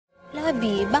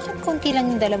Labi, bakit konti lang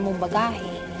yung dala mong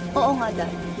bagahe? Oo nga,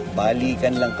 Dad.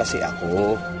 Balikan lang kasi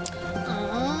ako.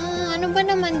 Ano ba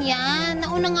naman yan?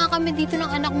 Nauna nga kami dito ng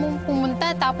anak mong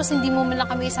pumunta, tapos hindi mo man lang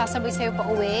kami isasabay sa'yo pa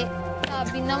uwi.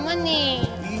 Sabi naman eh.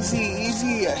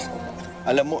 Easy.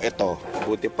 Alam mo, eto,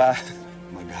 buti pa,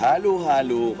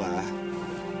 maghalo-halo ka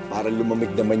para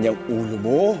lumamig naman yung ulo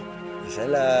mo. Isa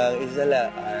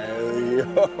lang.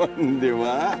 Ayun, di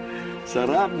ba?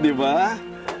 Sarap, di ba?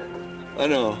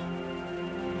 Ano?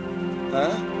 Ha?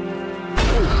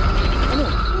 Ano?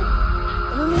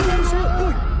 Ano nangyari sa'yo?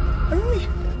 Ano ni?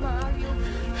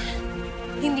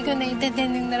 Hindi ko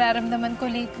naiintindihan yung nararamdaman ko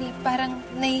lately. Parang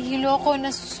nahihilo ko,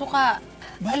 nasusuka.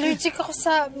 Bakit? Allergic ako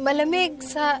sa malamig,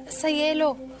 sa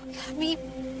yelo.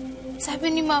 Sabi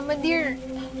ni Mama Dear,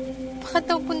 baka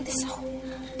daw buntis ako.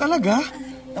 Talaga?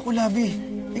 Ako, Labi.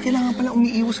 Kailangan pala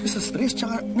umiiwas ka sa stress,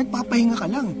 tsaka nagpapahinga ka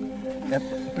lang.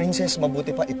 Princess,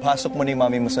 mabuti pa, ipasok mo na yung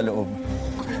mami mo sa loob.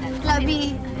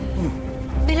 Labi,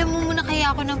 bilang mo muna kaya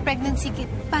ako ng pregnancy kit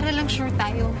para lang sure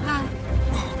tayo, ha?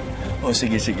 Oh,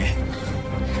 sige.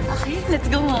 Okay, let's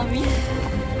go, Mommy.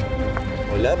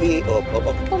 Oh, Labi. Op.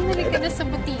 Pumili ka na sa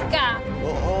butika.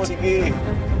 Oo, sige.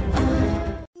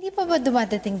 Hindi pa ba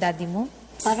dumadating daddy mo?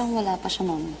 Parang wala pa siya,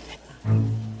 Mommy.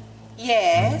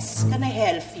 Yes, can I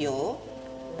help you?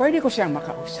 Pwede ko siyang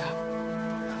makausap.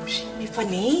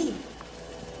 Tiffany.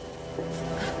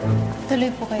 Tuloy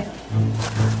po kayo.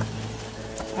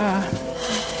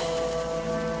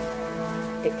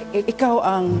 Ikaw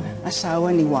ang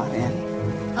asawa ni Warren.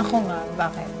 Ako nga,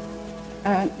 bakit?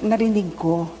 Narinig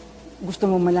ko, gusto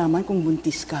mo malaman kung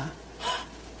buntis ka.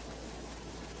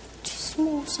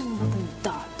 Chismosang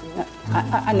bundado.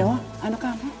 Ano? Ano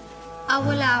ka mo?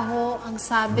 Wala ho. Ang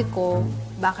sabi ko,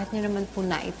 bakit niyo naman po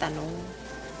naitanong?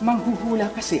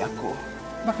 Manghuhula kasi ako.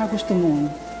 Baka gusto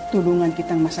mong tulungan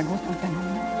kitang masagot ang tanong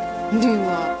mo. Hindi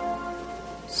nga.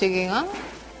 Sige nga.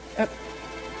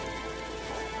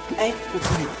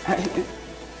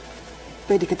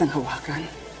 Pwede kitang hawakan.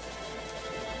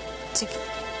 Sige.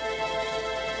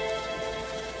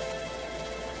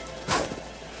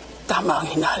 Tama ang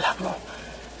hinala mo.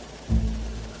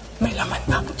 May laman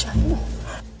na ang tiyan mo.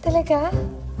 Talaga?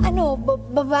 Ano,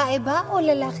 babae ba o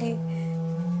lalaki?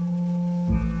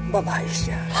 Babae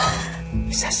siya.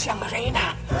 Isa siyang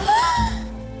reyna.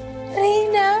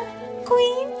 Reyna?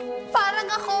 Queen? Parang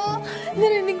ako.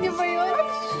 Narinig niyo ba yun?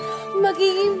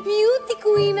 Magiging beauty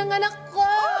queen ang anak ko.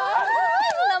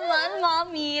 Naman,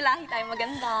 Mommy. Lahi tayo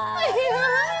maganda.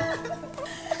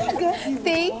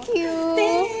 Thank you.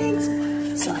 Thanks.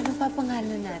 So, ano pa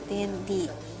pangalan natin?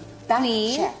 Queen?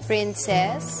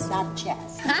 Princess?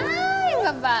 Duchess. Ay,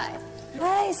 babae.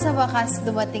 Ay, sa wakas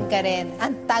dumating ka rin.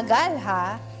 Ang tagal,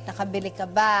 ha? Nakabili ka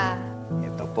ba?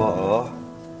 Ito po, oh.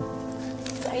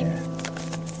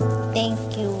 Thank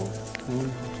you.